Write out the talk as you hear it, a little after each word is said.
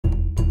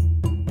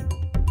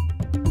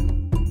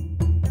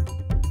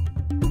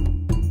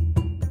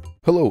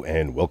Hello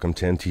and welcome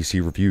to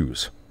NTC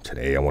Reviews.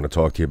 Today I want to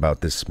talk to you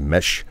about this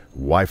mesh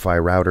Wi-Fi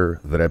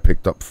router that I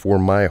picked up for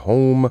my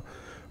home,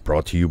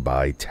 brought to you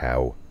by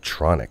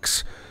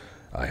Taotronics.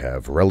 I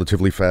have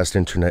relatively fast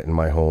internet in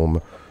my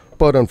home,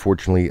 but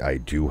unfortunately I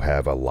do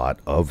have a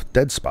lot of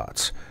dead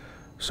spots.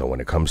 So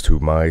when it comes to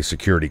my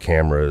security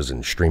cameras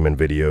and streaming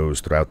videos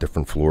throughout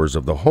different floors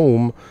of the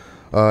home,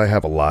 I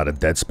have a lot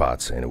of dead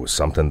spots, and it was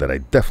something that I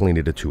definitely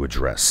needed to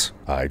address.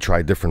 I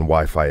tried different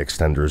Wi-Fi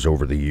extenders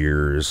over the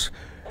years,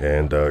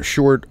 and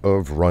short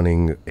of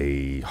running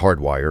a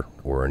hardwire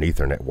or an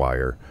Ethernet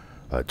wire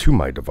to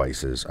my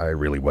devices, I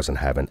really wasn't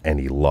having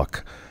any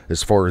luck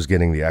as far as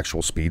getting the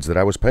actual speeds that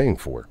I was paying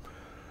for.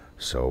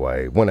 So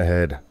I went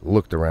ahead,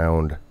 looked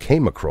around,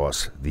 came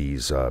across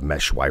these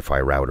mesh Wi-Fi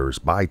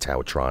routers by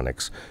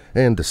Taotronics,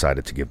 and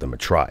decided to give them a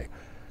try.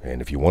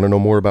 And if you want to know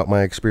more about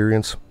my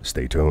experience,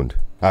 stay tuned.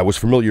 I was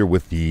familiar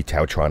with the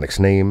Taotronics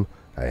name.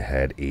 I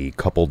had a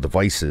couple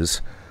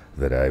devices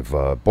that I've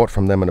bought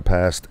from them in the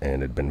past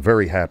and had been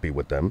very happy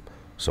with them.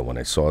 So when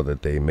I saw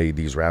that they made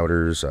these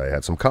routers, I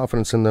had some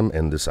confidence in them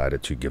and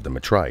decided to give them a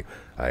try.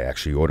 I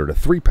actually ordered a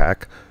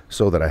 3-pack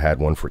so that I had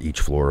one for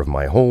each floor of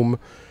my home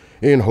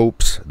in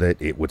hopes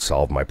that it would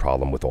solve my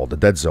problem with all the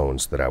dead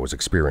zones that I was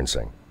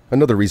experiencing.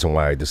 Another reason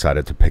why I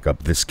decided to pick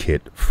up this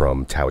kit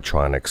from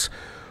Taotronics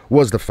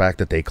was the fact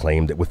that they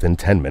claimed that within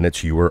 10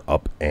 minutes you were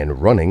up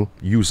and running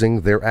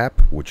using their app,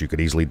 which you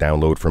could easily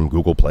download from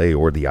Google Play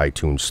or the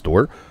iTunes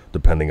Store,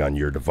 depending on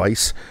your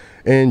device,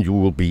 and you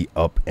will be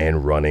up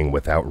and running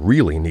without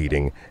really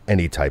needing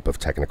any type of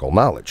technical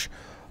knowledge.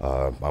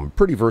 I'm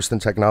pretty versed in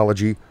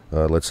technology,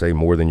 let's say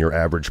more than your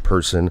average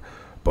person,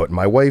 but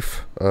my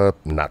wife,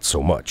 not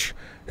so much.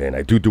 And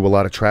I do a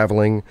lot of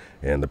traveling,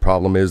 and the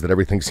problem is that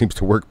everything seems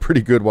to work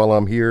pretty good while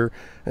I'm here,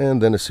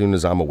 and then as soon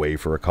as I'm away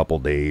for a couple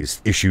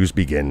days, issues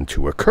begin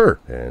to occur.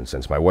 And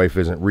since my wife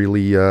isn't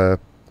really,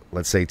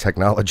 let's say,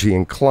 technology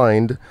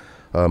inclined,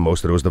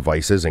 most of those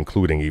devices,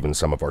 including even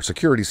some of our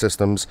security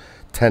systems,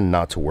 tend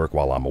not to work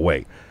while I'm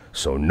away.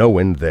 So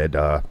knowing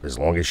that as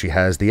long as she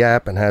has the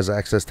app and has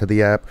access to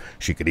the app,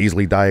 she could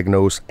easily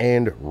diagnose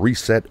and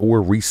reset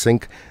or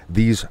resync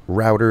these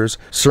routers,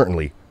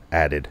 certainly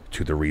added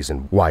to the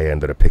reason why I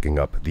ended up picking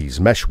up these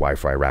mesh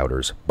Wi-Fi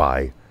routers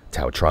by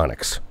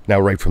Taotronics. Now,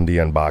 right from the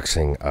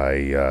unboxing,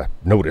 I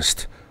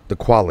noticed the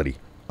quality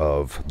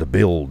of the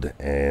build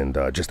and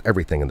just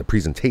everything in the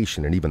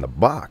presentation and even the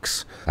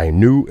box. I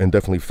knew and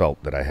definitely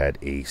felt that I had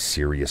a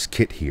serious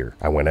kit here.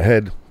 I went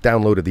ahead,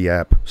 downloaded the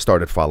app,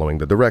 started following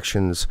the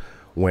directions,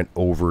 went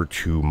over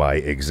to my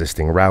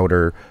existing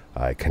router.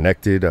 I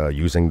connected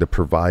using the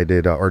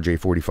provided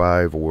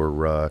RJ45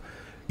 or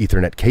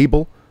Ethernet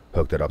cable,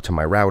 hooked it up to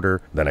my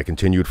router. Then I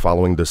continued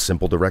following the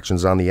simple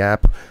directions on the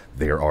app.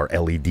 There are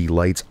LED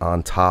lights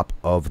on top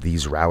of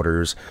these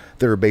routers.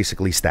 They're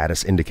basically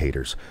status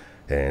indicators.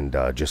 And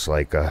just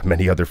like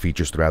many other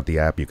features throughout the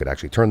app, you could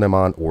actually turn them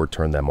on or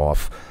turn them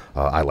off.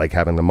 I like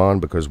having them on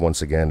because,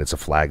 once again, it's a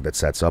flag that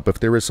sets up if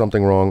there is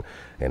something wrong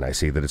and I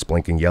see that it's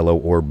blinking yellow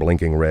or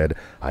blinking red,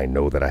 I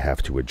know that I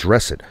have to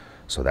address it.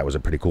 So that was a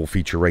pretty cool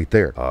feature right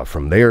there.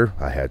 From there,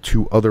 I had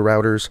 2 other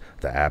routers.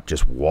 The app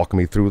just walked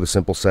me through the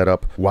simple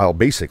setup, while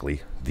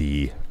basically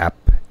the app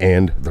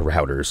and the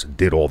routers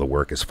did all the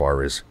work as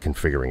far as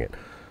configuring it.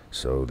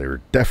 So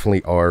there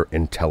definitely are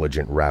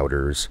intelligent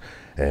routers,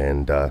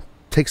 and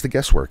takes the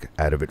guesswork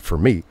out of it for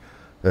me,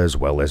 as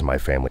well as my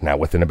family. Now,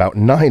 within about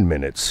 9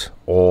 minutes,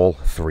 all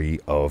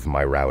 3 of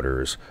my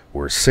routers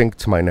were synced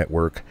to my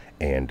network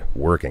and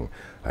working.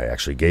 I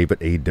actually gave it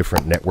a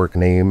different network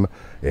name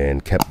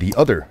and kept the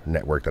other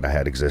network that I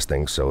had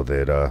existing so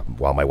that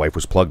while my wife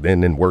was plugged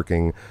in and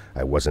working,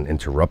 I wasn't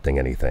interrupting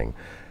anything.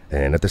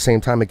 And at the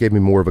same time, it gave me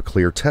more of a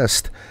clear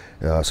test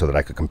so that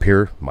I could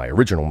compare my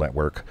original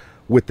network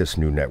with this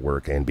new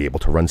network and be able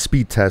to run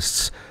speed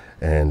tests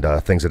and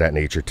things of that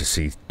nature to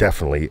see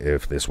definitely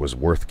if this was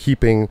worth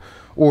keeping,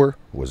 or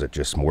was it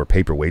just more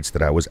paperweights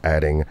that I was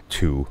adding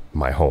to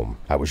my home.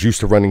 I was used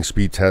to running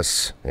speed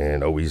tests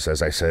and always,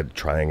 as I said,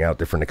 trying out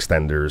different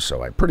extenders,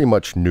 so I pretty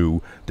much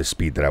knew the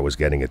speed that I was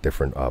getting at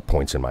different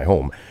points in my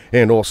home,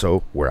 and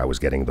also where I was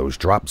getting those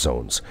drop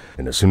zones.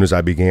 And as soon as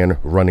I began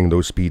running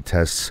those speed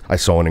tests, I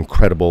saw an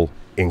incredible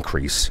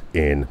increase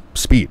in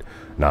speed.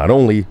 Not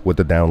only with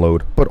the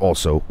download, but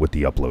also with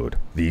the upload.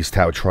 These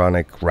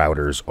Taotronic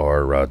routers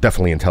are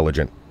definitely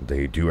intelligent.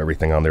 They do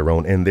everything on their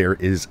own, and there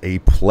is a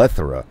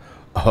plethora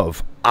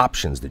of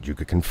options that you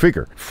could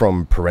configure,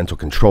 from parental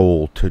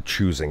control to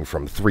choosing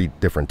from 3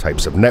 different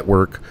types of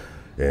network.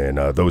 And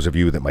those of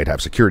you that might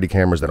have security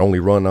cameras that only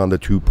run on the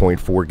 2.4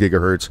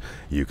 gigahertz,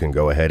 you can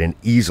go ahead and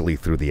easily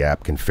through the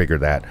app configure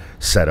that,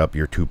 set up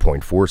your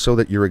 2.4 so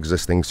that your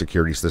existing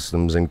security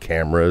systems and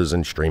cameras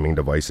and streaming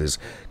devices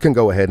can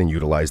go ahead and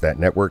utilize that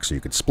network. So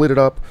you could split it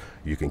up,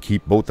 you can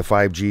keep both the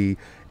 5G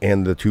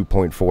and the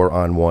 2.4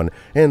 on one,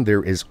 and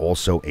there is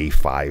also a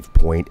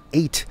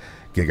 5.8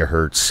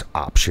 gigahertz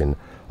option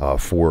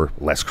for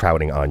less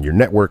crowding on your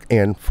network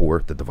and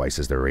for the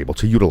devices that are able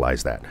to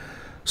utilize that.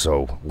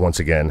 So once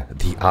again,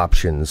 the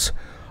options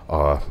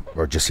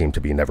just seem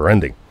to be never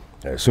ending.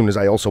 As soon as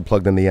I also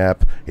plugged in the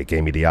app, it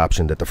gave me the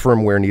option that the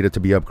firmware needed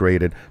to be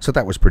upgraded, so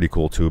that was pretty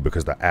cool too,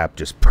 because the app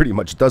just pretty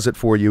much does it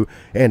for you,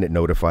 and it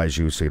notifies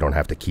you so you don't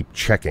have to keep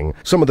checking.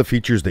 Some of the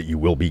features that you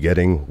will be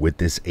getting with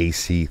this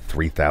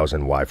AC3000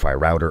 Wi-Fi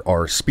router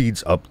are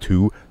speeds up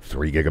to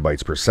 3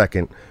 gigabytes per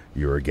second.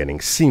 You're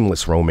getting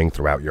seamless roaming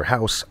throughout your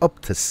house. Up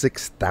to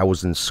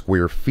 6,000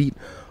 square feet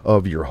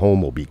of your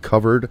home will be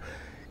covered.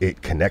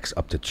 It connects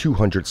up to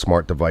 200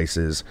 smart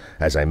devices.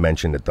 As I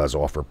mentioned, it does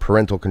offer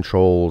parental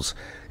controls.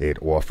 It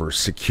offers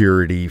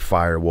security,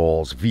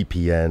 firewalls,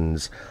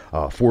 VPNs,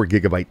 4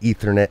 gigabit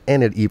Ethernet,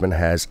 and it even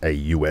has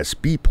a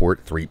USB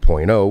port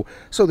 3.0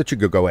 so that you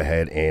could go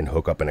ahead and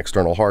hook up an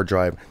external hard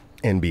drive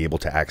and be able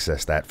to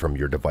access that from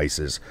your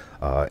devices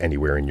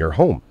anywhere in your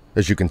home.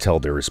 As you can tell,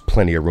 there is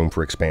plenty of room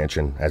for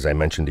expansion. As I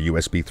mentioned, the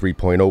USB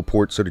 3.0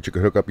 port so that you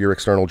can hook up your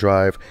external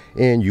drive,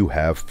 and you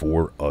have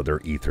 4 other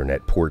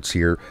Ethernet ports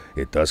here.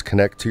 It does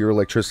connect to your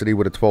electricity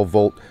with a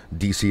 12-volt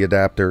DC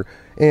adapter,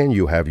 and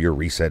you have your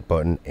reset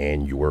button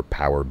and your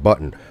power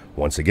button.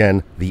 Once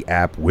again, the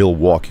app will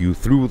walk you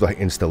through the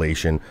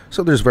installation,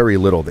 so there's very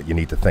little that you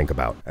need to think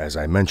about. As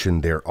I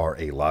mentioned, there are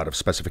a lot of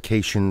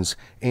specifications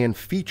and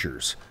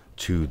features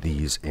to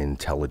these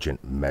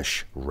intelligent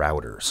mesh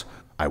routers.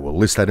 I will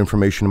list that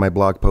information in my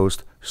blog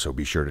post, so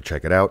be sure to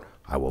check it out.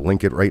 I will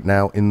link it right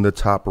now in the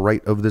top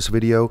right of this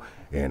video,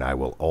 and I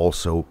will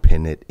also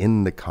pin it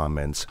in the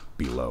comments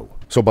below.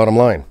 So bottom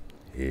line,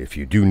 if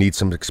you do need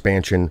some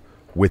expansion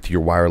with your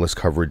wireless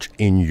coverage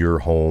in your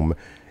home,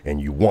 and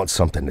you want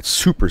something that's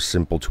super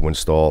simple to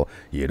install,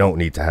 you don't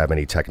need to have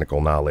any technical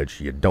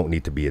knowledge, you don't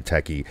need to be a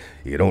techie,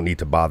 you don't need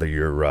to bother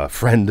your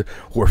friend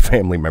or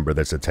family member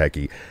that's a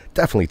techie,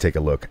 definitely take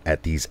a look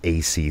at these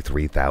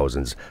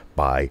AC3000s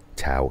by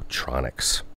Taotronics.